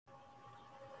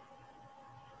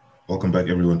Welcome back,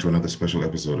 everyone, to another special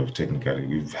episode of Technically.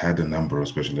 We've had a number of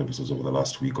special episodes over the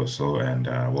last week or so, and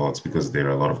well, it's because there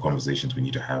are a lot of conversations we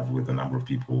need to have with a number of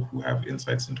people who have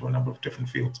insights into a number of different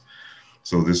fields.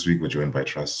 So this week, we're joined by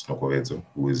Trust Nokovedzo,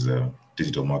 who is a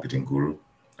digital marketing guru.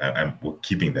 We're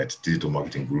keeping that digital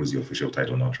marketing guru is the official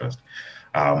title now, Trust.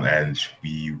 And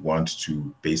we want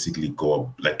to basically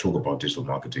talk about digital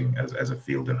marketing as a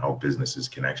field and how businesses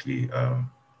can actually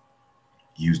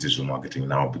use digital marketing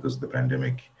now because of the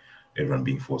pandemic, everyone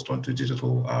being forced onto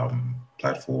digital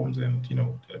platforms and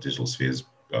digital spheres,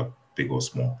 big or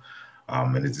small.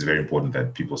 And it's very important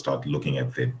that people start looking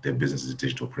at their business's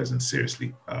digital presence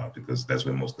seriously, because that's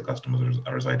where most of the customers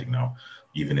are residing now,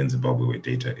 even in Zimbabwe, where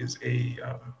data is a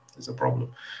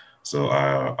problem. So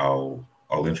I'll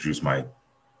introduce my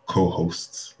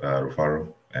co-hosts,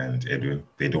 Rufaro and Edwin.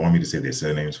 They don't want me to say their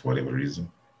surnames for whatever reason,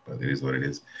 but it is what it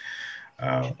is.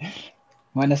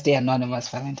 Want to stay anonymous,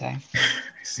 Valentine.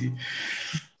 I see.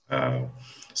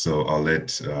 So I'll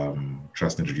let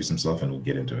Trust introduce himself and we'll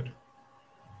get into it.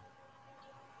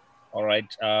 All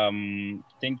right.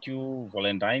 Thank you,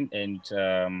 Valentine, and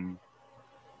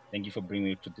thank you for bringing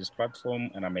me to this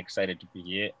platform. And I'm excited to be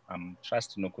here. I'm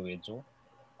Trust Nokovedzo.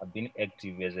 I've been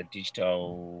active as a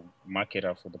digital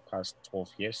marketer for the past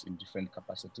 12 years in different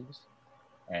capacities.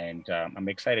 And I'm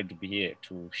excited to be here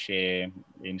to share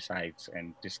insights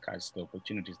and discuss the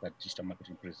opportunities that digital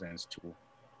marketing presents to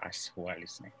us who are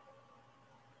listening.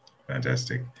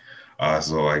 Fantastic.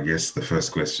 So I guess the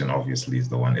first question obviously is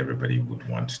the one everybody would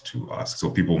want to ask. So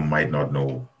people might not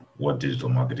know what digital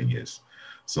marketing is.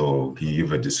 So can you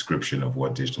give a description of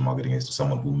what digital marketing is to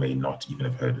someone who may not even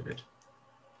have heard of it?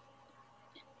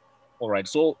 All right.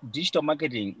 So digital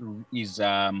marketing is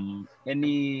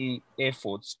any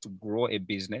efforts to grow a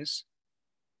business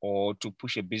or to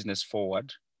push a business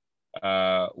forward,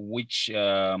 which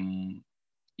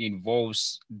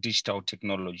involves digital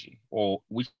technology or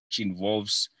which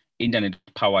involves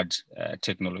internet-powered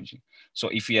technology. So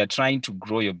if you are trying to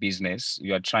grow your business,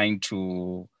 you are trying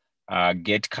to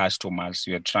get customers,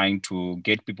 you are trying to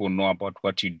get people know about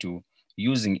what you do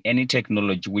using any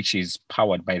technology which is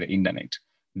powered by the internet,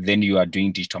 then you are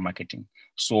doing digital marketing.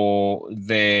 So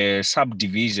the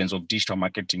subdivisions of digital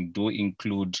marketing do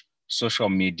include social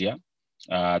media.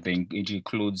 It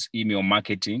includes email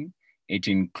marketing. It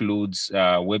includes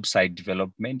website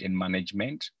development and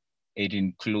management. It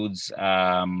includes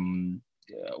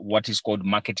what is called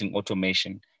marketing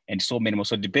automation and so many more.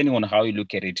 So depending on how you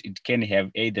look at it, it can have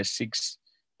either 6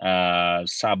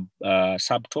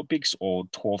 subtopics or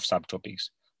 12 subtopics.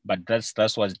 But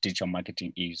that's what digital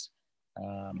marketing is.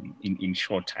 In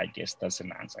short, I guess that's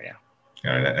an answer, yeah.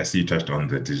 All right, I see you touched on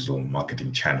the digital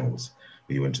marketing channels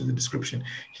when you went to the description.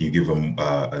 Can you give them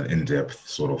an in-depth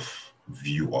sort of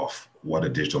view of what a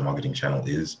digital marketing channel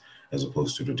is as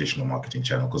opposed to traditional marketing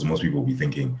channel? Because most people will be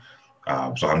thinking,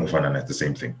 so I'm going to the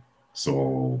same thing.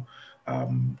 So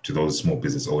to those small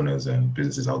business owners and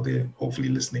businesses out there, hopefully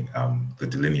listening, the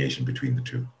delineation between the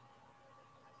two.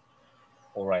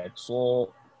 All right.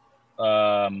 So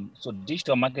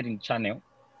digital marketing channel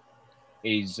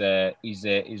is a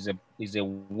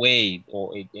way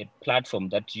or a platform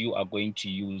that you are going to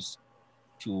use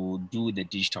to do the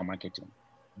digital marketing,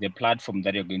 the platform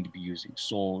that you're going to be using.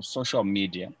 So social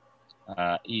media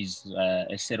is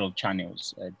a set of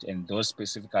channels, and those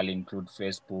specifically include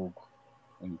Facebook,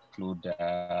 include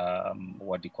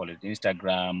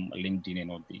Instagram, LinkedIn,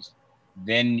 and all these.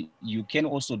 Then you can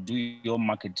also do your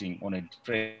marketing on a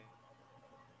different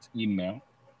email,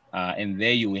 and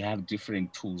there you will have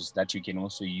different tools that you can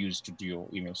also use to do your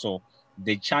email. So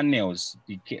the channels,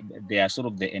 they are sort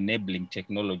of the enabling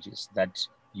technologies that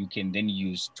you can then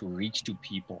use to reach to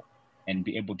people and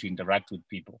be able to interact with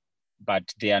people.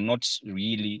 But they are not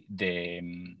really the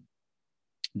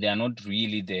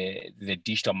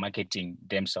digital marketing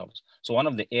themselves. So one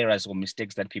of the errors or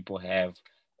mistakes that people have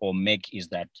or make is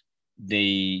that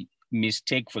they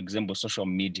mistake, for example, social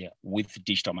media with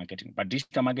digital marketing. But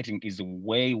digital marketing is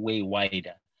way, way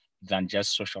wider than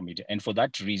just social media. And for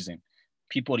that reason,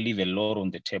 people leave a lot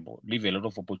on the table, leave a lot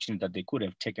of opportunity that they could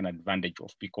have taken advantage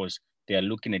of because they are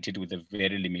looking at it with a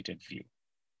very limited view.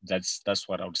 That's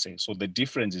what I would say. So the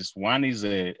difference is one is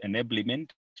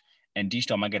enablement, and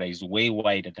digital marketer is way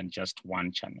wider than just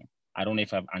one channel. I don't know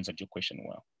if I've answered your question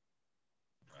well.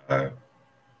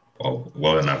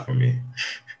 Well enough for me.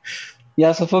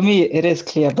 Yeah, so for me, it is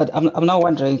clear, but I'm now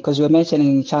wondering, because you were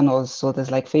mentioning channels, so there's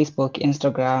like Facebook,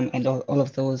 Instagram, and all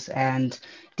of those, and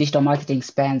digital marketing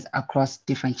spans across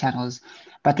different channels.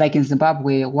 But like in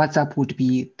Zimbabwe, WhatsApp would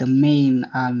be the main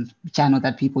channel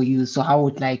that people use. So how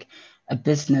would like a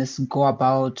business go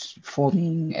about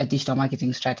forming a digital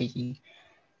marketing strategy?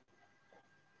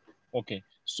 Okay,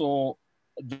 so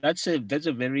that's a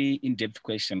very in-depth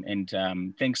question, and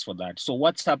thanks for that. So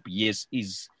WhatsApp, yes,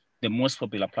 is the most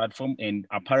popular platform, and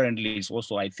apparently is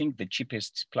also, I think, the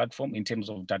cheapest platform in terms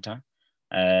of data.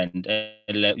 And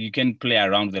you can play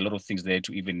around with a lot of things there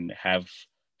to even have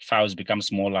files become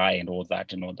smaller and all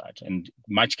that and all that, and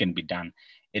much can be done.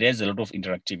 It has a lot of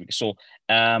interactivity. So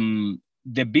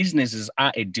the businesses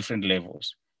are at different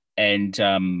levels. And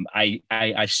I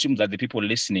assume that the people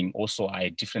listening also are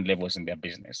at different levels in their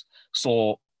business.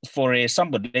 So for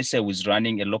somebody, let's say, who is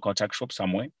running a local tuck shop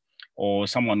somewhere, or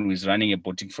someone who is running a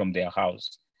boutique from their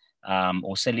house,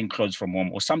 or selling clothes from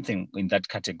home, or something in that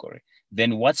category,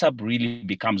 then WhatsApp really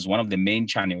becomes one of the main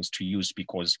channels to use,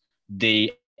 because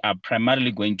they are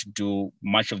primarily going to do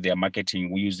much of their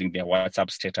marketing using their WhatsApp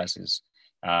statuses,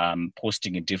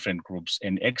 posting in different groups,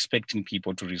 and expecting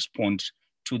people to respond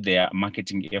to their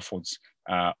marketing efforts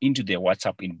into their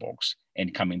WhatsApp inbox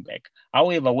and coming back.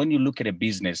 However, when you look at a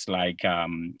business like a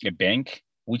bank,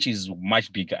 which is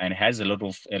much bigger and has a lot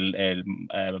of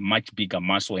much bigger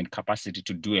muscle and capacity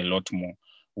to do a lot more,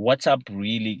 WhatsApp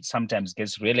really sometimes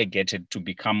gets relegated to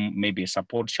become maybe a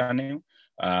support channel,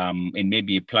 and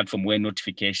maybe a platform where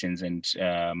notifications and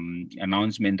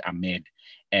announcements are made.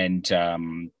 And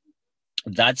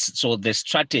that's so the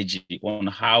strategy on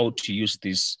how to use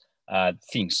these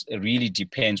things really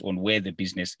depends on where the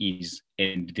business is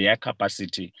and their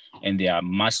capacity and their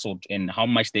muscle and how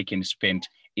much they can spend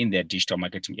in their digital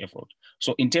marketing effort.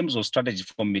 So in terms of strategy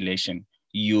formulation,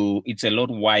 it's a lot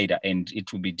wider, and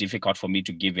it will be difficult for me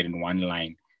to give it in one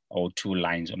line or two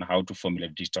lines on how to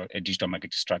formulate a digital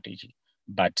marketing strategy.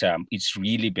 But it's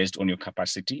really based on your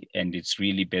capacity, and it's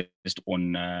really based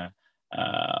on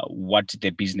what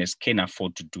the business can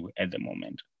afford to do at the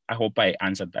moment. I hope I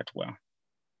answered that well.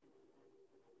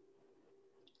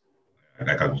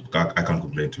 I can't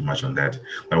complain too much on that.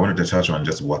 But I wanted to touch on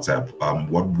just WhatsApp.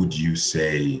 What would you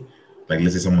say, like,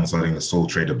 let's say someone's starting a sole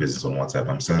trader business on WhatsApp,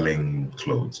 I'm selling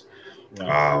clothes.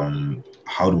 Yeah.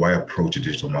 How do I approach a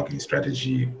digital marketing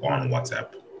strategy on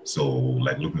WhatsApp? So,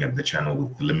 like, looking at the channel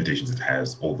with the limitations it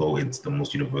has, although it's the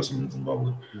most universal in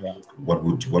Zimbabwe, yeah. What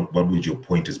would your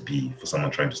pointers be for someone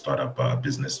trying to start up a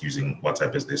business using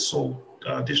WhatsApp as their sole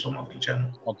digital marketing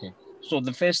channel? Okay. So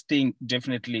the first thing,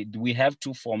 definitely, we have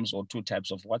two forms or two types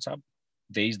of WhatsApp.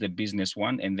 There is the business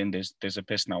one, and then there's a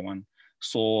personal one.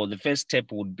 So the first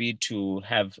step would be to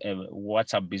have a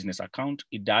WhatsApp business account.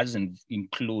 It doesn't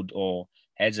include or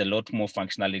has a lot more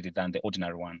functionality than the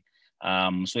ordinary one.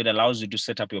 So it allows you to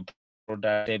set up your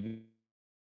product,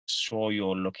 show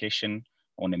your location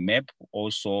on a map,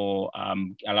 also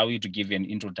allow you to give you an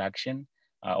introduction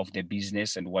of the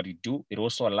business and what you do. It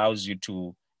also allows you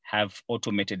to have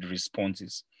automated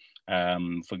responses.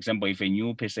 For example,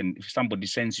 if somebody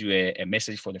sends you a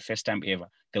message for the first time ever,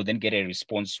 they'll then get a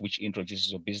response which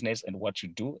introduces your business and what you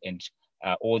do and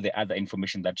all the other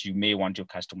information that you may want your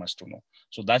customers to know.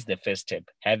 So that's the first step,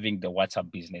 having the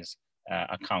WhatsApp business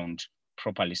account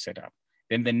properly set up.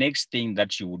 Then the next thing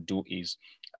that you would do is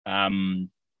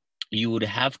you would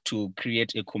have to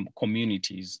create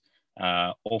communities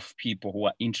of people who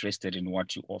are interested in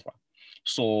what you offer.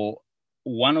 So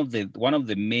one of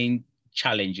the main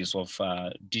challenges of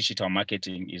digital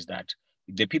marketing is that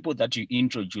the people that you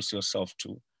introduce yourself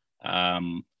to,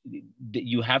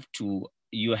 you have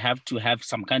to have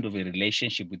some kind of a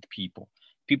relationship with people.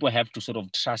 People have to sort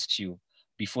of trust you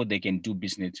before they can do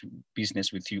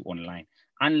business with you online.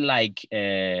 Unlike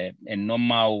a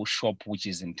normal shop which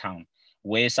is in town,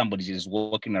 where somebody is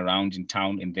walking around in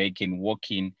town and they can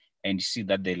walk in and see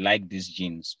that they like these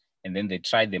jeans, and then they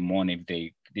try them on.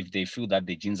 If they feel that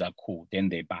the jeans are cool, then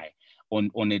they buy.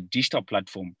 On a digital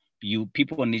platform,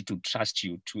 people need to trust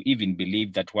you to even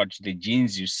believe that what the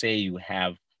jeans you say you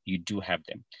have, you do have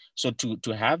them. So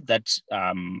to have that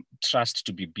trust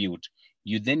to be built,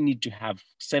 you then need to have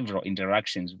several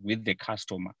interactions with the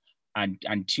customer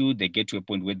until they get to a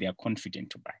point where they are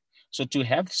confident to buy. So to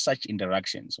have such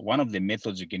interactions, one of the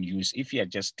methods you can use if you are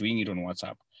just doing it on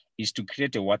WhatsApp is to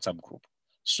create a WhatsApp group.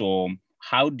 So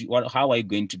how are you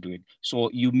going to do it? So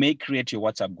you may create your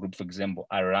WhatsApp group, for example,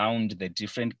 around the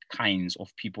different kinds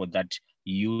of people that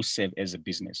you serve as a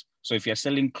business. So if you're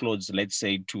selling clothes, let's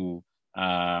say to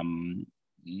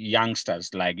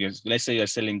youngsters, like let's say you're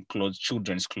selling clothes,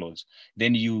 children's clothes,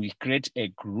 then you create a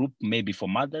group maybe for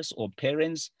mothers or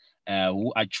parents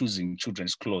who are choosing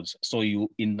children's clothes. So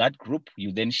in that group,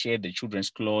 you then share the children's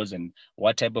clothes and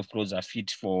what type of clothes are fit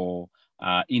for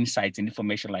insights and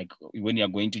information, like when you're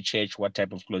going to church, what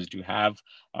type of clothes do you have?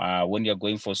 When you're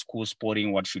going for school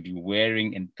sporting, what should you be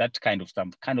wearing? And that kind of stuff,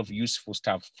 kind of useful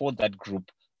stuff for that group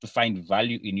to find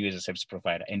value in you as a service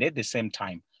provider. And at the same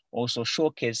time, also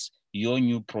showcase your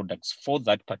new products for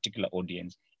that particular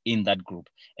audience in that group.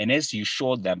 And as you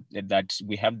show them that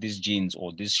we have these jeans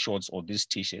or these shorts or these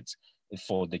t-shirts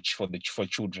for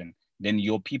children, then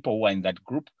your people who are in that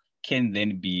group can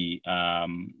then be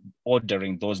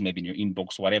ordering those maybe in your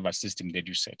inbox, whatever system that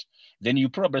you set. Then you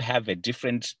probably have a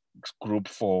different group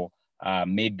for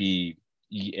maybe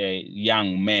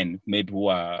young men, maybe who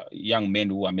are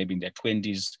maybe in their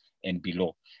 20s and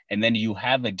below. And then you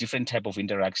have a different type of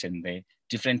interaction there,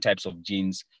 different types of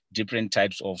jeans, different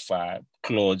types of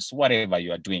clothes, whatever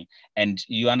you are doing. And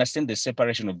you understand the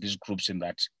separation of these groups in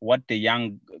that what the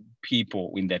young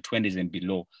people in their 20s and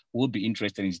below will be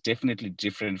interested in is definitely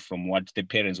different from what the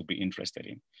parents will be interested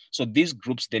in. So these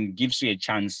groups then gives you a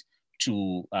chance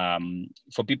to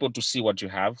for people to see what you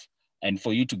have and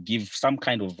for you to give some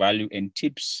kind of value and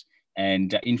tips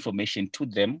and information to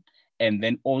them, and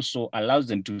then also allows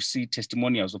them to see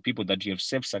testimonials of people that you have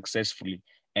served successfully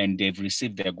and they've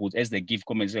received their goods. As they give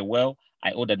comments, say, well,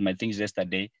 I ordered my things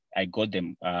yesterday, I got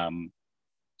them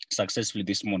successfully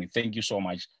this morning. Thank you so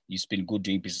much. It's been good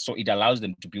doing business. So it allows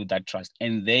them to build that trust.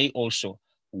 And they also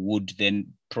would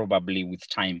then probably with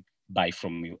time buy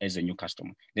from you as a new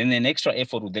customer. Then an extra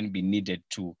effort would then be needed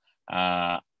to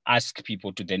ask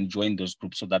people to then join those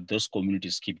groups so that those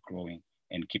communities keep growing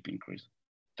and keep increasing.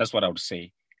 That's what I would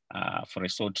say for a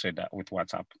sole trader with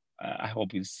WhatsApp. I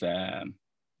hope it's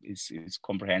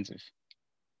comprehensive.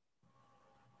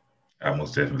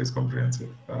 Most definitely is comprehensive,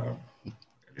 at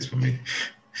least for me.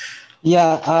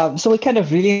 Yeah, so we kind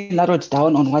of really narrowed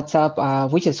down on WhatsApp,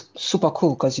 which is super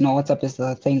cool because, WhatsApp is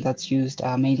the thing that's used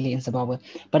mainly in Zimbabwe.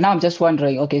 But now I'm just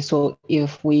wondering, okay, so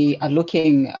if we are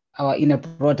looking in a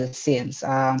broader sense,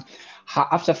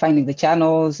 after finding the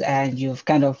channels and you've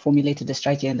kind of formulated the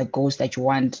strategy and the goals that you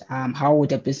want, how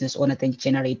would a business owner then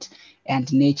generate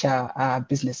and nurture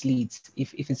business leads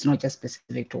if it's not just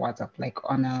specific to WhatsApp, like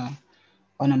on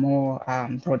a more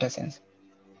broader sense?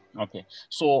 Okay,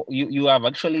 so you have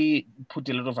actually put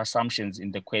a lot of assumptions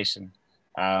in the question,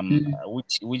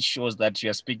 which shows that you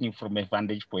are speaking from a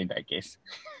vantage point, I guess.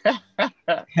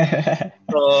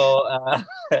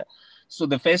 So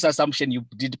the first assumption you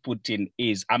did put in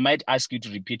is, I might ask you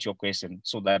to repeat your question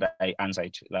so that I answer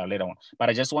it later on. But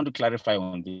I just want to clarify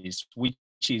on this, which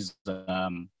is,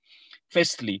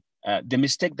 firstly, the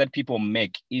mistake that people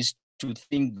make is to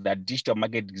think that digital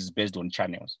marketing is based on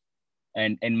channels.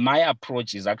 And my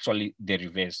approach is actually the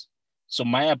reverse. So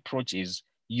my approach is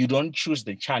you don't choose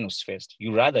the channels first.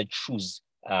 You rather choose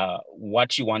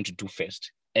what you want to do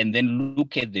first, and then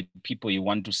look at the people you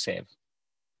want to serve.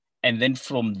 And then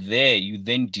from there, you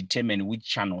then determine which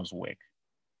channels work.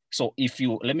 So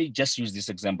let me just use this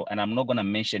example, and I'm not going to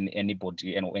mention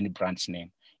anybody, any brand's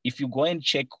name. If you go and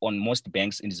check on most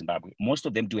banks in Zimbabwe, most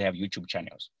of them do have YouTube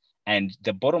channels. And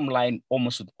the bottom line,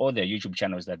 almost with all their YouTube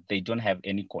channels, that they don't have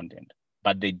any content,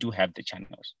 but they do have the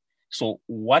channels. So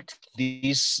what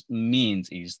this means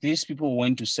is these people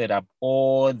want to set up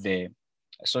all the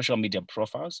social media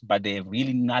profiles, but they have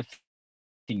really nothing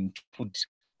to put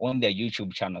on their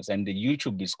YouTube channels. And the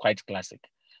YouTube is quite classic.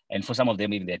 And for some of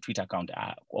them, even their Twitter account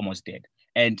are almost dead.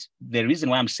 And the reason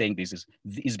why I'm saying this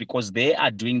is because they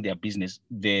are doing their business,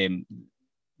 the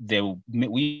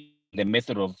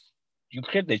method of, you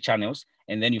create the channels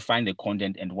and then you find the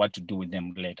content and what to do with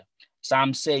them later. So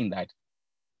I'm saying that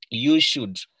you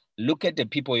should look at the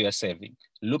people you're serving,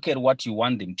 look at what you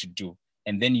want them to do,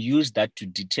 and then use that to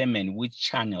determine which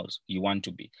channels you want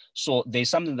to be. So there's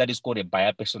something that is called a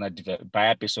buyer persona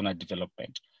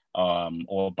development,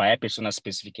 or buyer persona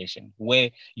specification, where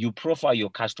you profile your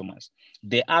customers.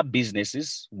 There are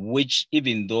businesses which,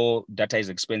 even though data is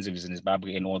expensive in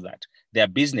Zimbabwe and all that, there are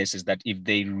businesses that if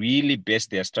they really base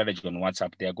their strategy on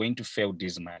WhatsApp, they are going to fail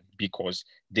dismally, because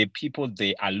the people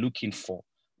they are looking for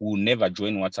will never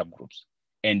join WhatsApp groups.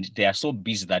 And they are so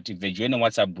busy that if they join a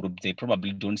WhatsApp group, they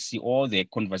probably don't see all the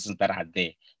conversations that are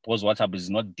there, because WhatsApp is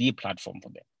not the platform for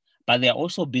them. But there are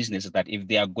also businesses that if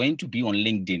they are going to be on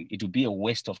LinkedIn, it will be a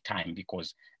waste of time,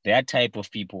 because they are type of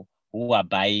people who are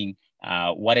buying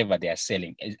whatever they are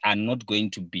selling are not going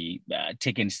to be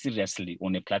taken seriously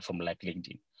on a platform like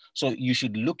LinkedIn. So you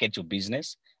should look at your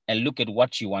business and look at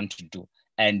what you want to do.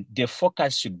 And the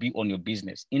focus should be on your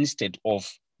business instead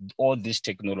of all this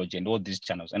technology and all these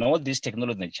channels. And all these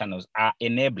technology and channels are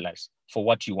enablers for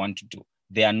what you want to do.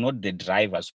 They are not the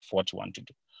drivers for what you want to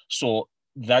do. So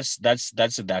that's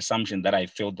the assumption that I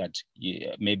felt that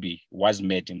maybe was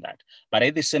made in that. But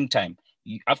at the same time,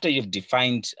 after you've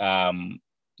defined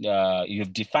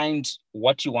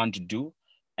what you want to do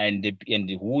and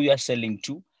who you are selling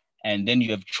to, and then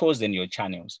you have chosen your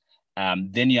channels,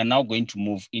 then you are now going to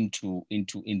move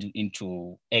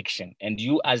into action. And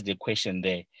you asked the question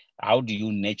there, how do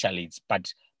you nurture leads?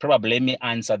 But probably let me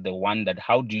answer the one that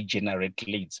how do you generate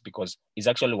leads? Because it's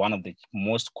actually one of the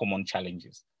most common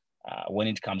challenges when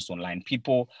it comes to online.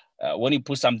 People, when you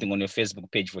put something on your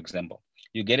Facebook page, for example,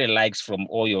 you get a likes from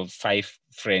all your 5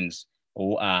 friends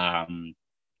who are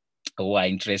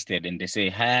interested, and they say,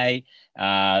 hi,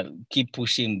 keep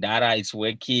pushing data, it's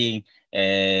working,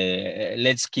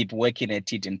 let's keep working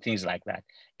at it, and things like that.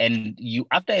 And you,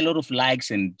 after a lot of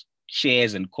likes and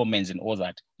shares and comments and all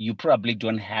that, you probably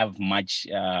don't have much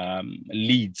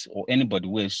leads or anybody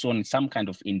who has shown some kind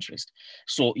of interest.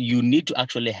 So you need to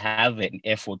actually have an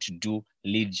effort to do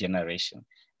lead generation.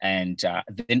 And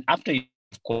then after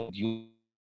you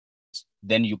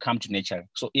then you come to nurturing.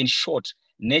 So in short,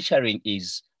 nurturing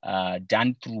is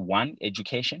done through one,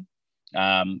 education,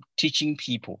 teaching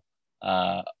people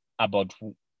about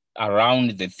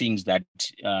around the things that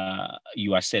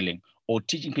you are selling, or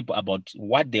teaching people about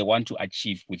what they want to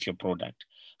achieve with your product.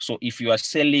 So if you are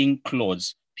selling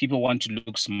clothes, people want to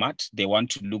look smart, they want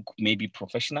to look maybe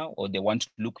professional, or they want to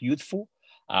look youthful.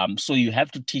 So you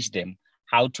have to teach them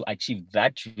how to achieve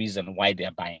that reason why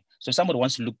they're buying. So if somebody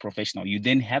wants to look professional, you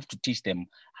then have to teach them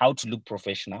how to look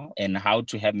professional and how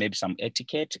to have maybe some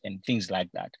etiquette and things like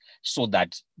that, so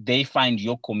that they find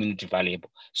your community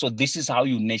valuable. So this is how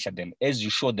you nurture them. As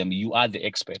you show them you are the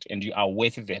expert and you are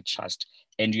worth their trust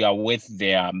and you are worth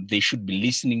their, they should be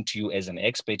listening to you as an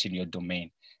expert in your domain,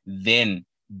 then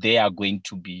they are going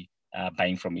to be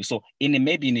buying from you. So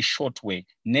maybe in a short way,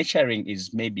 nurturing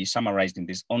is maybe summarized in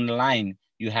this. Online,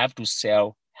 you have to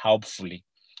sell helpfully.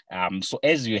 So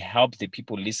as you help the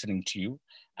people listening to you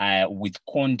with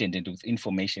content and with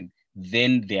information,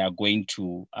 then they are going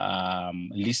to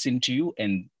listen to you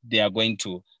and they are going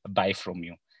to buy from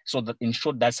you. So that, in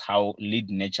short, that's how lead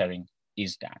nurturing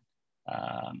is done.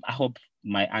 I hope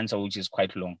my answer, which is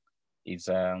quite long, is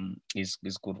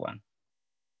good one.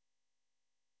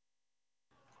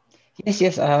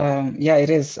 Yes. Yeah, it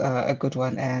is a good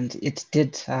one, and it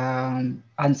did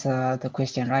answer the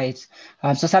question right.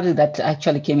 So something that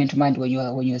actually came into mind when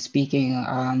you were speaking,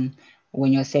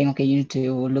 when you're saying, okay, you need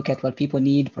to look at what people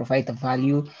need, provide the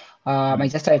value. I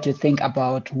just tried to think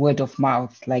about word of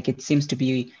mouth. Like, it seems to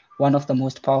be one of the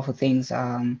most powerful things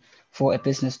for a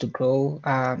business to grow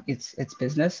its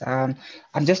business. I'm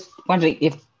just wondering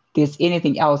if there's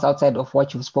anything else outside of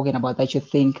what you've spoken about that you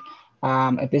think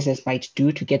a business might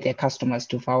do to get their customers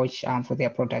to vouch for their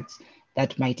products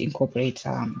that might incorporate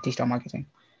digital marketing.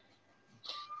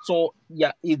 So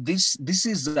yeah, this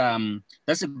is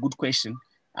that's a good question.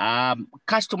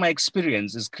 Customer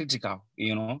experience is critical,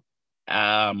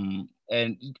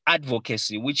 and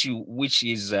advocacy, which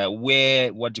is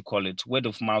where, what do you call it, word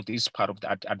of mouth is part of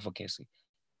that advocacy.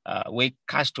 Where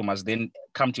customers then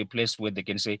come to a place where they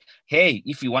can say, hey,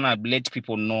 if you want to let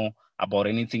people know about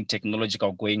anything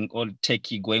technological going or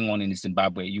techie going on in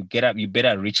Zimbabwe, you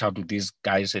better reach out to these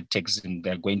guys at TechZim.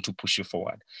 They're going to push you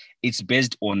forward. It's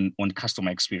based on customer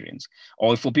experience.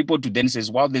 Or for people to then say,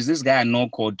 well, there's this guy I know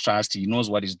called Trust, he knows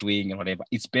what he's doing and whatever.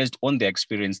 It's based on their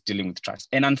experience dealing with trust.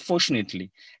 And unfortunately,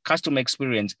 customer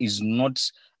experience is not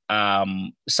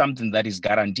something that is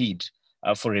guaranteed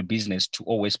for a business to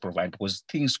always provide, because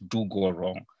things do go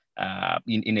wrong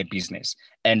in a business.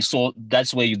 And so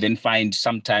that's where you then find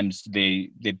sometimes the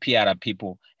PR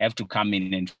people have to come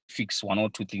in and fix one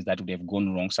or two things that would have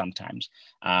gone wrong sometimes.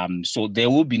 So there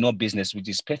will be no business which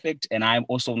is perfect. And I'm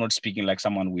also not speaking like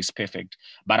someone who is perfect,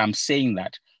 but I'm saying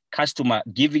that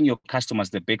giving your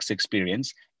customers the best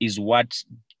experience is what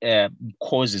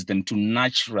causes them to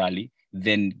naturally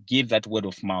then give that word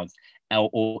of mouth,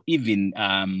 or even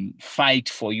fight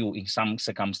for you in some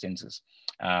circumstances,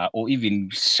 or even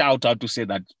shout out to say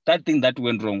that thing that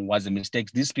went wrong was a mistake.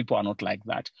 These people are not like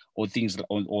that, or things,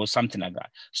 or something like that.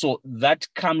 So that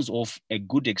comes off a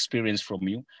good experience from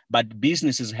you, but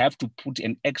businesses have to put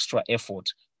an extra effort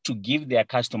to give their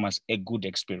customers a good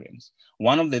experience.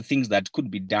 One of the things that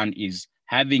could be done is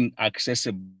having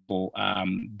accessible,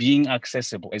 being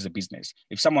accessible as a business.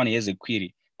 If someone has a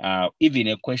query, even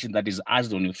a question that is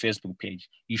asked on your Facebook page,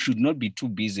 you should not be too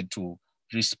busy to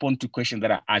respond to questions that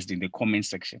are asked in the comment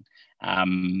section.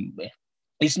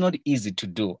 It's not easy to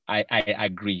do, I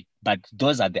agree, but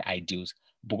those are the ideals,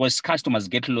 because customers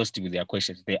get lost with their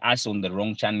questions. They ask on the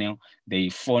wrong channel, they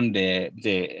phone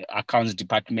the accounts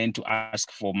department to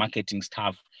ask for marketing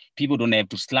stuff. People don't have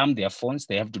to slam their phones,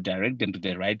 they have to direct them to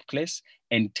the right place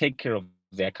and take care of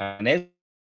their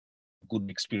good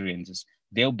experiences.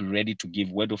 They'll be ready to give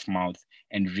word of mouth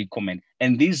and recommend.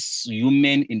 And these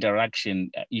human interaction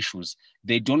issues,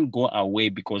 they don't go away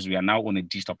because we are now on a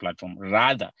digital platform.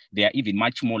 Rather, they are even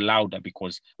much more louder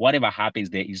because whatever happens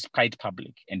there is quite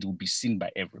public and will be seen by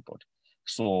everybody.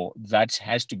 So that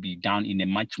has to be done in a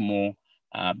much more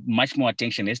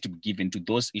attention has to be given to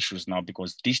those issues now,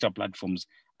 because digital platforms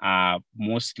are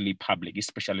mostly public,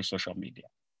 especially social media.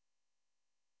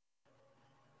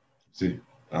 See,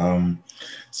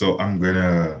 so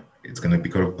it's gonna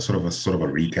be sort of a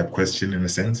recap question in a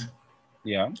sense.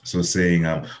 Yeah. So saying,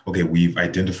 okay, we've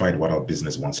identified what our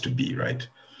business wants to be, right?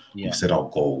 Yeah. We've set our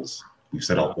goals. We've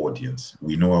set our audience.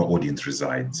 We know our audience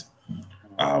resides.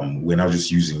 We're now just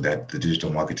using the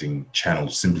digital marketing channel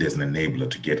simply as an enabler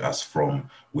to get us from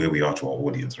where we are to our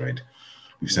audience, right?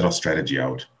 We've set our strategy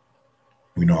out.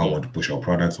 We know how we want to push our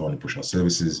products, how we want to push our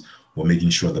services. We're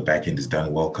making sure the back end is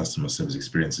done well, customer service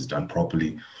experience is done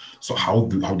properly. So how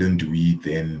then do we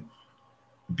then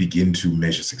begin to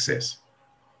measure success?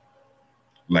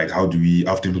 Like, how do we,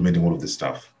 after implementing all of this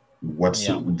stuff,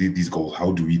 these goals,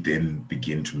 how do we then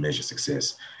begin to measure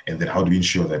success? And then how do we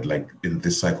ensure that, like, in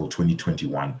this cycle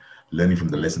 2021, learning from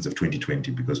the lessons of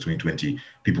 2020, because 2020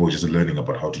 people were just learning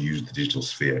about how to use the digital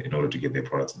sphere in order to get their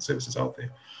products and services out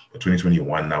there. But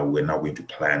 2021, we're now going to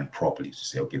plan properly to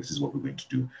say, okay, this is what we're going to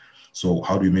do. So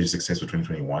how do we measure success for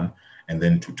 2021? And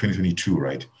then to 2022,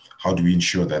 right? How do we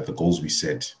ensure that the goals we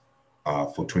set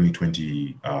for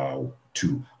 2022 are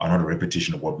not a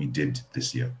repetition of what we did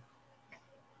this year?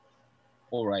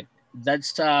 All right.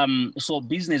 That's so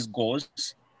business goals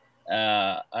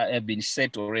have been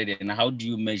set already, and how do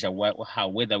you measure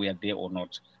whether we are there or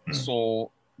not?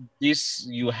 So this,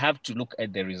 you have to look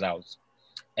at the results,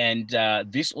 and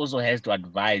this also has to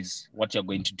advise what you're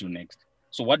going to do next.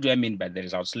 So what do I mean by the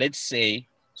results? Let's say,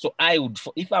 so I would,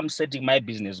 if I'm setting my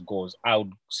business goals, I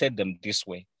would set them this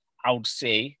way. I would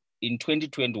say in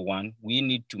 2021, we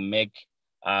need to make,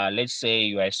 let's say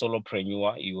you are a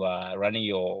solopreneur, you are running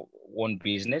your own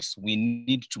business, we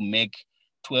need to make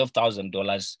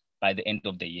 $12,000 by the end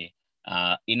of the year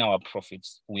in our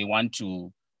profits. We want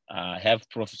to have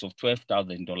profits of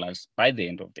 $12,000 by the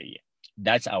end of the year.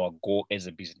 That's our goal as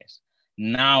a business.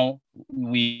 Now,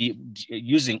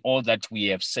 using all that we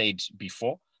have said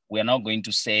before, we are now going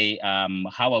to say,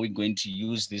 how are we going to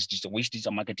use this digital, which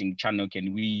digital marketing channel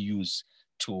can we use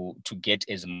to get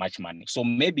as much money? So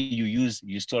maybe you use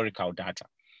historical data,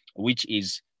 which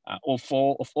is of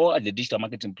all the digital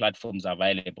marketing platforms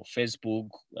available: Facebook,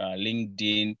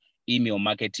 LinkedIn, email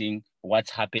marketing,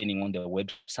 what's happening on the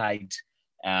website,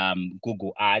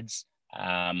 Google Ads,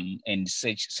 and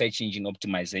search engine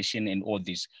optimization, and all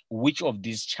this. Which of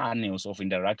these channels of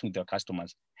interacting with your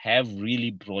customers have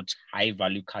really brought high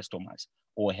value customers,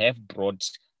 or have brought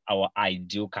our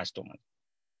ideal customers?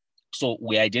 So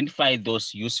we identify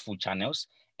those useful channels,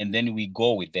 and then we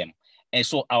go with them. And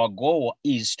so our goal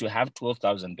is to have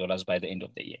 $12,000 by the end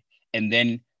of the year. And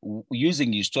then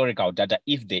using historical data,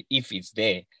 if it's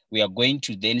there, we are going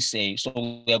to then say,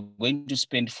 so we are going to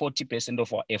spend 40%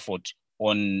 of our effort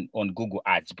on Google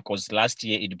Ads, because last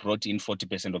year it brought in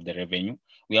 40% of the revenue.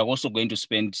 We are also going to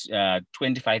spend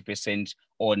 25%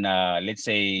 on, let's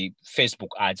say,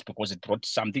 Facebook ads, because it brought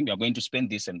something. We are going to spend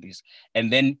this and this.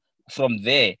 And then from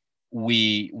there,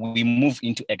 we move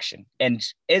into action. And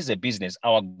as a business,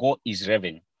 our goal is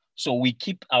revenue. So we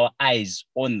keep our eyes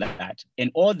on that, and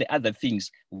all the other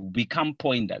things become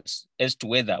pointers as to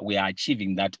whether we are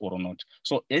achieving that or not.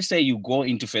 So let's say you go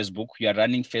into Facebook, you are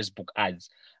running Facebook ads,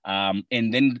 and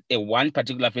then one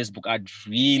particular Facebook ad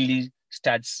really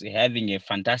starts having a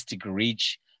fantastic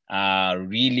reach,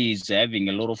 really is having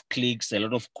a lot of clicks, a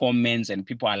lot of comments, and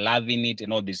people are loving it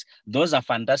and all this. Those are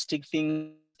fantastic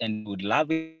things, and would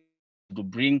love it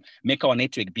to make our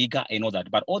network bigger and all that.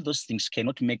 But all those things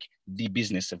cannot make the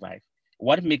business survive.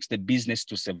 What makes the business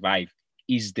to survive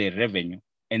is the revenue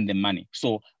and the money.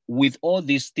 So with all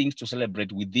these things to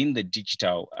celebrate within the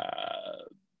digital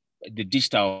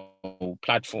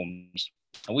platforms,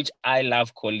 which I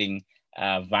love calling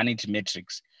vanity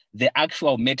metrics, the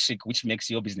actual metric which makes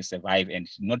your business survive and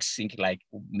not sink like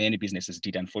many businesses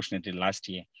did, unfortunately, last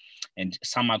year, and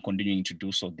some are continuing to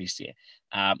do so this year.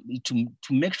 To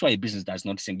make sure a business does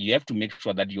not sink, you have to make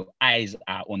sure that your eyes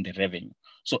are on the revenue.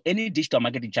 So any digital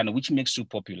marketing channel which makes you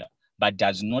popular but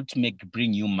does not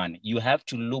bring you money, you have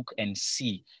to look and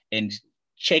see and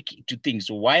check to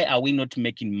things. Why are we not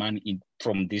making money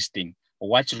from this thing?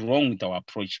 What's wrong with our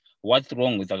approach? What's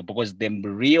wrong with our, because the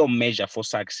real measure for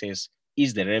success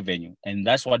is the revenue, and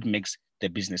that's what makes the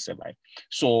business survive.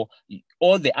 So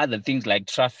all the other things like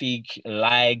traffic,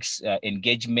 likes,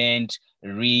 engagement,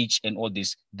 reach, and all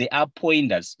this, they are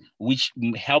pointers which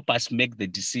help us make the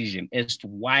decision as to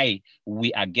why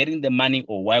we are getting the money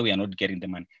or why we are not getting the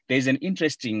money. There's an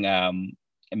interesting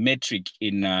metric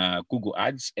in Google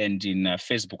Ads and in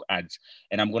Facebook Ads,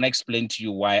 and I'm going to explain to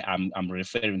you why I'm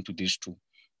referring to these two.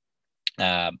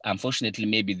 unfortunately,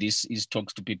 maybe this is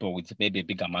talks to people with maybe a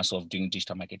bigger muscle of doing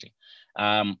digital marketing.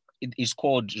 It is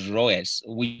called ROAS,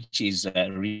 which is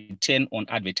return on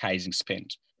advertising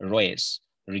spend. ROAS,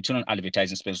 return on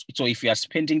advertising spend. So if you are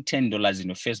spending $10 in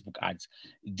your Facebook ads,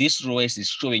 this ROAS is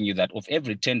showing you that of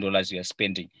every $10 you are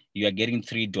spending, you are getting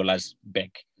 $3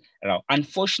 back. Now,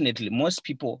 unfortunately, most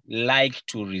people like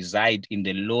to reside in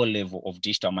the low level of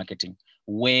digital marketing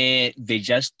where they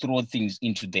just throw things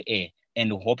into the air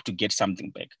and hope to get something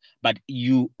back. But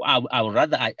I would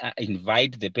rather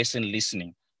invite the person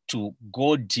listening to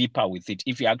go deeper with it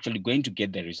if you're actually going to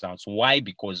get the results. Why?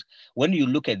 Because when you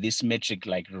look at this metric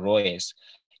like ROAS,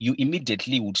 you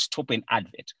immediately would stop an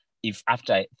advert if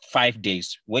after 5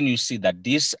 days, when you see that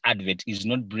this advert is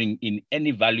not bringing in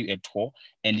any value at all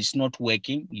and it's not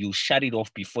working, you shut it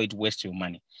off before it wastes your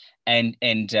money.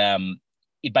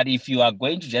 But if you are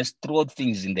going to just throw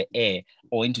things in the air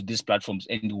or into these platforms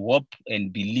and hope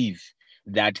and believe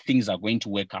that things are going to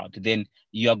work out, then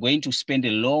you are going to spend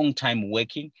a long time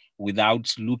working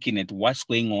without looking at what's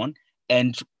going on.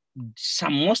 And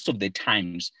most of the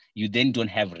times you then don't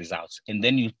have results. And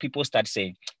then people start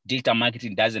saying digital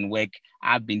marketing doesn't work.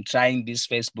 I've been trying this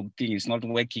Facebook thing. It's not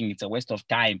working. It's a waste of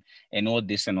time and all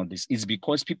this and all this. It's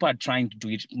because people are trying to do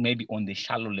it maybe on the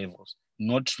shallow levels.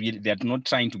 Not really, they're not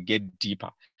trying to get deeper.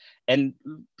 And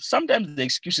sometimes the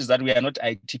excuse is that we are not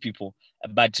IT people,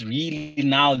 but really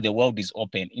now the world is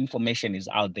open. Information is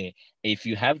out there. If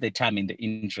you have the time and the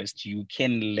interest, you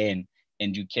can learn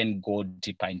and you can go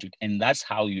deeper into it. And that's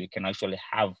how you can actually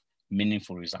have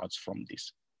meaningful results from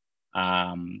this.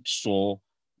 So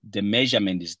the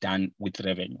measurement is done with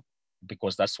revenue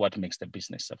because that's what makes the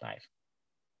business survive.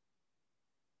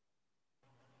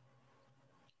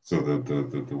 So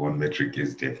the one metric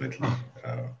is definitely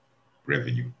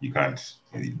revenue. You can't,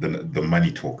 the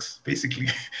money talks, basically,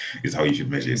 is how you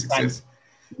should measure success.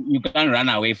 You can't run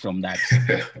away from that.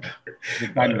 You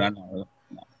can't run away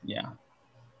from that. Yeah.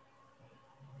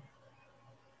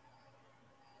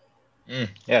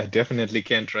 Yeah, definitely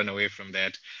can't run away from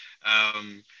that.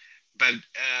 But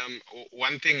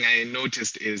one thing I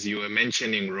noticed is you were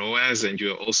mentioning ROAS and you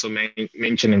were also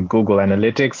mentioning Google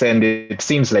Analytics, and it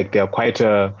seems like there are quite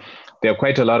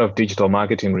a lot of digital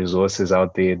marketing resources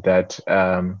out there that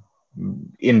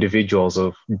individuals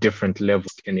of different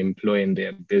levels can employ in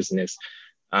their business.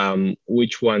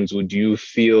 Which ones would you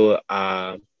feel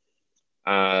are,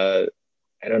 I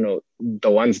don't know,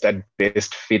 the ones that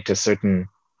best fit a certain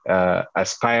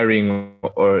aspiring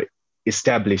or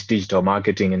established digital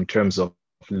marketing in terms of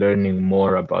learning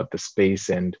more about the space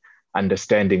and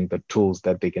understanding the tools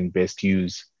that they can best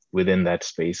use within that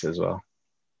space as well?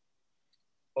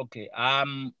 Okay.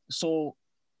 So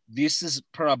this is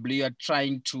probably you're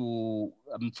trying to,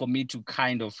 for me to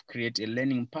kind of create a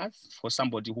learning path for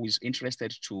somebody who is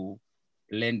interested to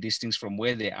learn these things from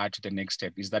where they are to the next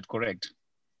step. Is that correct?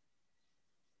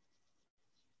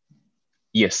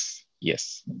 Yes.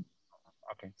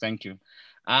 Okay, thank you.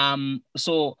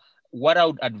 So what I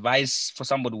would advise for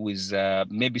somebody who is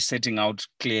maybe setting out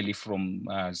clearly from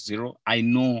zero, I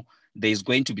know there's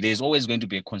always going to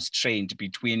be a constraint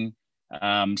between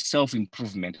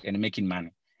self-improvement and making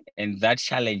money. And that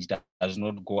challenge does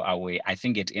not go away, I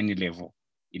think, at any level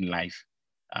in life.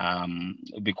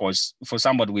 Because for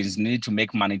somebody who is need to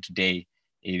make money today,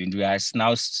 and we are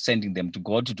now sending them to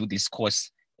go to do this course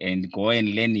and go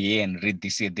and learn here and read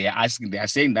this here. They are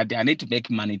saying that they need to make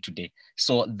money today.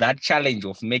 So that challenge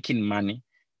of making money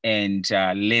and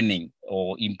learning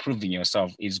or improving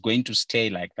yourself is going to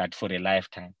stay like that for a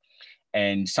lifetime.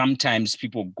 And sometimes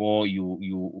people go, you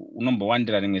number one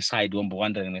aside,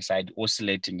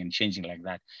 oscillating and changing like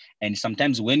that. And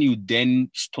sometimes when you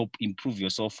then improve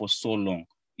yourself for so long,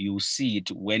 you see it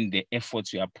when the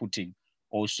efforts you are putting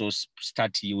also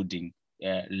start yielding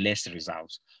less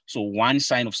results. So one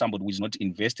sign of somebody who is not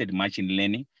invested much in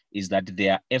learning is that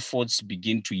their efforts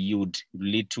begin to yield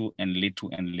little and little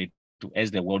and little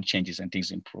as the world changes and things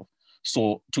improve.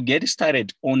 So to get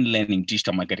started on learning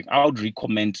digital marketing, I would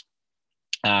recommend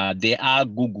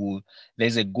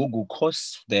there's a Google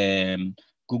course, the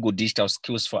Google Digital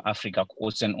Skills for Africa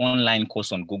course, an online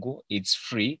course on Google. It's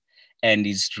free and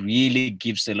it really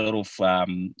gives a lot of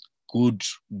good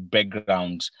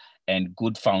background and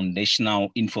good foundational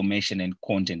information and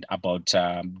content about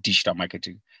digital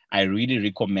marketing. I really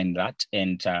recommend that.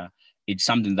 And it's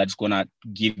something that's going to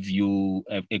give you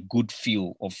a good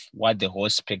feel of what the whole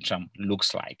spectrum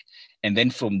looks like. And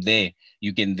then from there,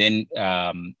 you can then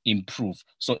improve.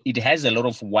 So it has a lot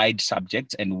of wide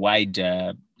subjects and wide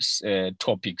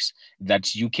topics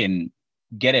that you can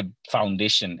get a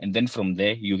foundation. And then from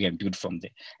there, you can build from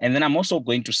there. And then I'm also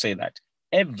going to say that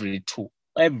every tool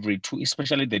every tool,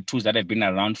 especially the tools that have been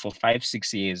around for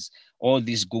 5-6 years, all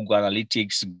these Google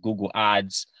Analytics, Google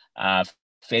Ads,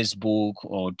 Facebook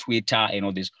or Twitter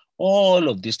and all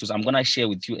of these tools. I'm going to share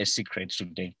with you a secret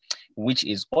today, which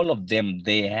is all of them,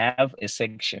 they have a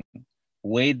section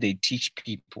where they teach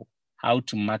people how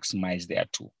to maximize their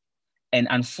tool. And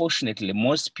unfortunately,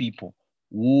 most people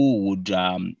who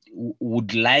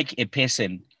would like a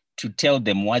person to tell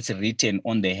them what's written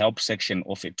on the help section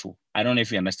of a tool. I don't know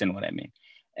if you understand what I mean.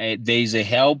 There is a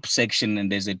help section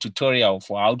and there's a tutorial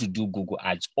for how to do Google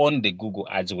Ads on the Google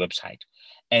Ads website.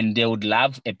 And they would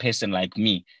love a person like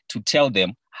me to tell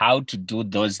them how to do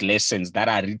those lessons that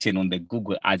are written on the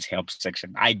Google Ads help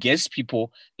section. I guess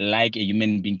people like a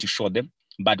human being to show them,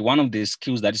 but one of the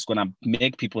skills that is going to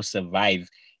make people survive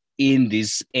in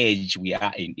this age we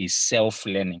are in is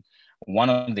self-learning. One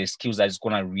of the skills that is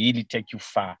going to really take you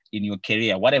far in your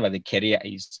career, whatever the career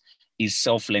is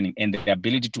self-learning, and the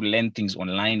ability to learn things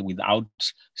online without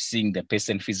seeing the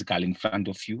person physically in front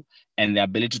of you, and the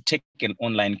ability to take an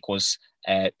online course,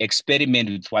 experiment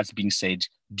with what's being said,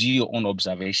 do your own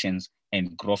observations,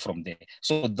 and grow from there.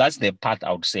 So that's the part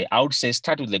I would say. I would say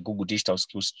start with the Google Digital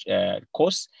Skills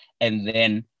course, and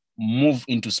then move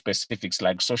into specifics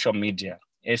like social media,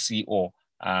 SEO,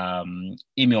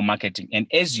 email marketing. And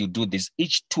as you do this,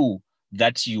 each tool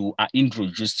that you are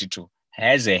introduced to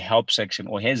has a help section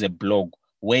or has a blog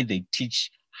where they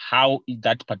teach how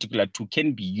that particular tool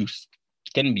can be used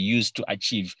to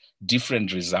achieve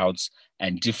different results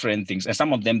and different things. And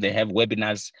some of them, they have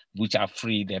webinars which are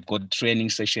free. They've got training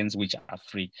sessions which are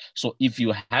free. So if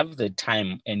you have the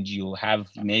time and you have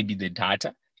maybe the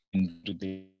data,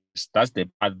 that's the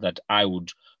part that I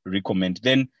would recommend.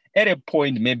 Then at a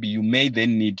point, maybe you may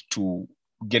then need to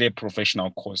get a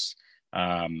professional course.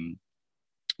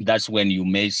 That's when you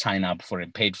may sign up for a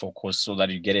paid for course so that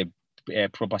you get a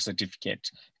proper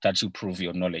certificate that you prove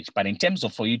your knowledge. But in terms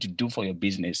of for you to do for your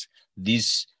business,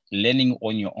 this learning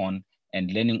on your own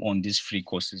and learning on these free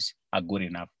courses are good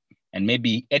enough. And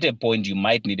maybe at a point, you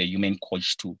might need a human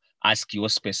coach to ask your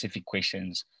specific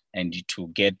questions and to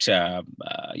get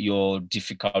your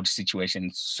difficult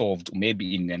situations solved,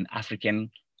 maybe in an African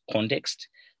context,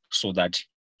 so that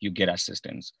you get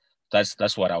assistance.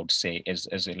 That's what I would say as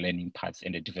a learning path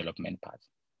and a development path.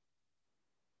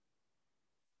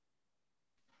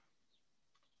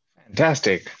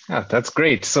 Fantastic. That's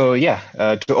great. So yeah,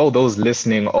 to all those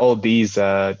listening, all these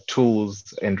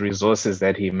tools and resources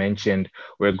that he mentioned,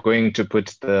 we're going to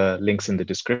put the links in the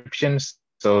description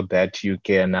so that you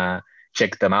can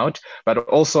check them out. But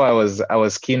also I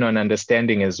was keen on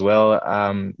understanding as well,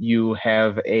 you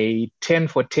have a 10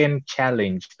 for 10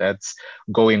 challenge that's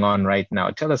going on right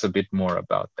now. Tell us a bit more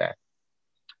about that.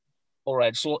 All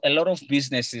right. So a lot of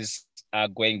businesses are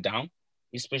going down,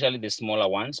 especially the smaller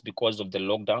ones because of the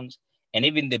lockdowns. And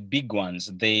even the big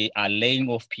ones, they are laying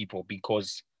off people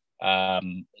because a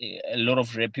lot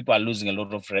of people are losing a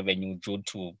lot of revenue due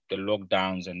to the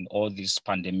lockdowns and all this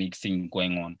pandemic thing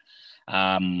going on.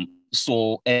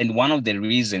 And one of the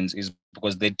reasons is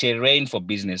because the terrain for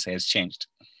business has changed.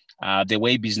 The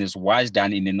way business was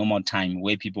done in a normal time,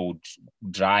 where people would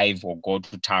drive or go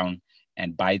to town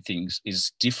and buy things,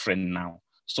 is different now.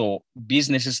 So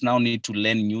businesses now need to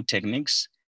learn new techniques,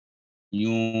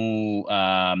 new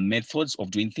methods of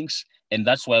doing things. And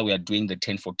that's why we are doing the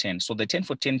 10 for 10. So the 10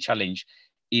 for 10 challenge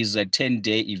is a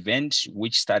 10-day event,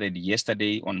 which started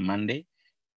yesterday on Monday.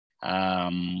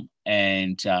 It's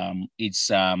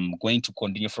going to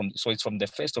continue it's from the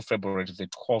 1st of February to the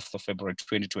 12th of February,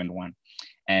 2021.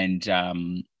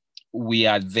 And we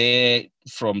are there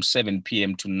from 7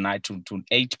 p.m. to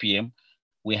 8 p.m.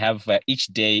 We have each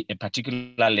day a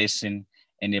particular lesson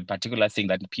and a particular thing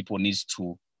that people need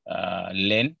to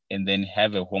learn, and then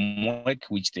have a homework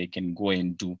which they can go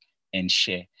and do and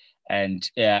share. And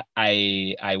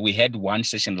we had one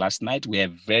session last night. We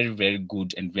have very, very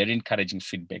good and very encouraging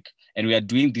feedback. And we are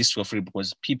doing this for free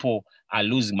because people are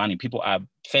losing money.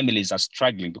 Families are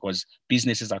struggling because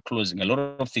businesses are closing. A lot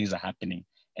of things are happening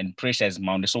and pressure is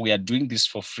mounting. So we are doing this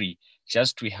for free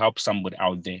just to help somebody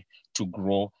out there to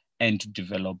grow and to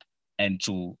develop and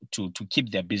to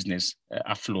keep their business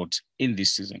afloat in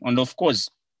this season. And of course,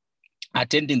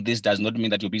 attending this does not mean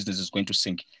that your business is going to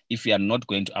sink if you are not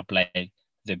going to apply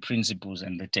the principles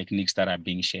and the techniques that are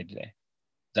being shared there.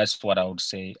 That's what I would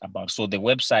say about. So the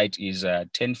website is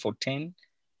 10 for 10.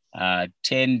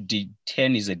 10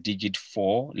 is a digit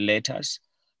 4 letters.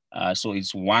 So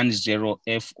it's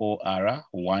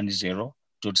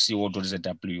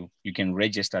 10for10.co.za. You can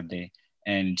register there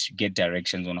and get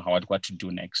directions on what to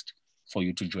do next for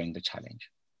you to join the challenge.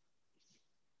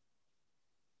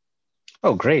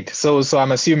 Oh, great. So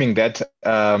I'm assuming that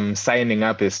signing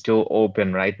up is still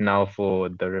open right now for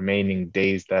the remaining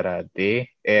days that are there.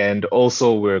 And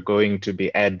also we're going to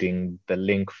be adding the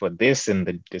link for this in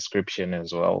the description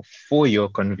as well for your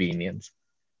convenience.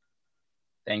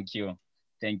 Thank you.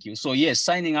 Thank you. So yes,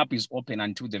 signing up is open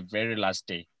until the very last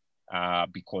day,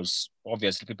 because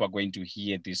obviously people are going to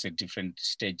hear this at different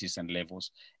stages and levels.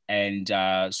 And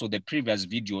so the previous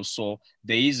video, so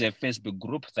there is a Facebook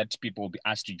group that people will be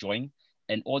asked to join,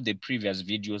 and all the previous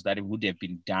videos that would have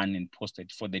been done and posted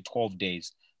for the 12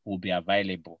 days will be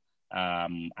available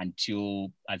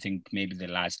until I think maybe the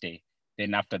last day.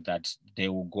 Then after that, they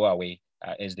will go away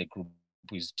as the group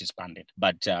is disbanded.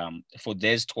 But for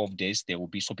those 12 days, there will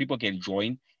be, so people can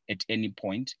join at any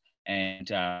point.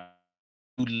 And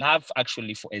would love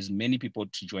actually for as many people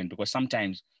to join, because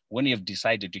sometimes when you have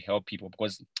decided to help people,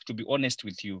 because to be honest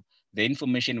with you, the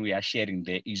information we are sharing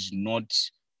there is not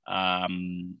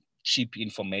cheap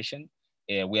information.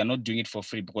 We are not doing it for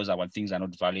free because our things are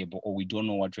not valuable, or we don't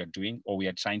know what we are doing, or we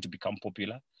are trying to become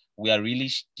popular. We are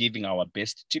really giving our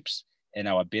best tips and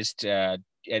our best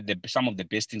some of the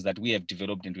best things that we have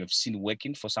developed and we have seen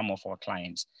working for some of our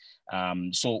clients.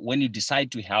 So when you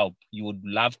decide to help, you would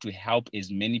love to help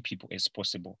as many people as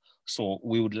possible. So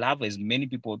we would love as many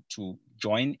people to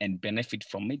join and benefit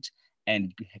from it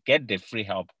and get the free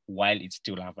help while it's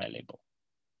still available.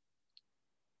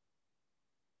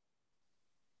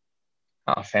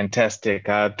 Oh, fantastic.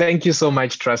 Thank you so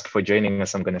much, Trust, for joining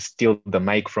us. I'm going to steal the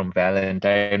mic from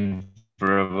Valentine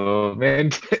for a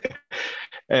moment.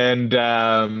 And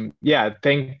yeah,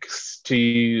 thanks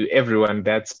to everyone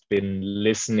that's been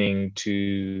listening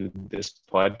to this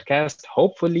podcast.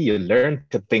 Hopefully you learned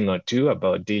a thing or two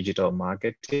about digital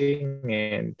marketing,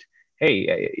 and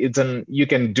hey, you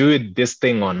can do this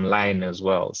thing online as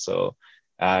well. So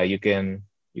you can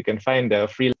find a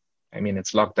free, I mean,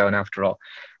 it's lockdown after all.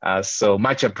 So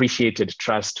much appreciated,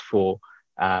 Trust, for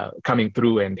coming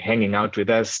through and hanging out with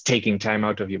us, taking time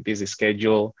out of your busy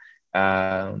schedule.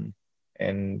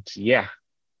 And yeah,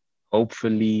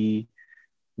 hopefully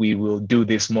we will do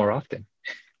this more often.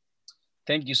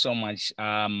 Thank you so much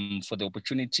for the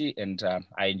opportunity, and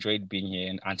I enjoyed being here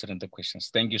and answering the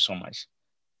questions. Thank you so much.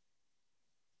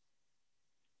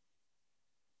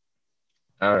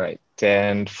 All right.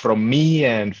 And from me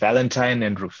and Valentine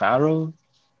and Rufaro,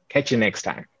 catch you next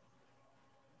time.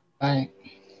 Bye.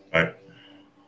 Bye.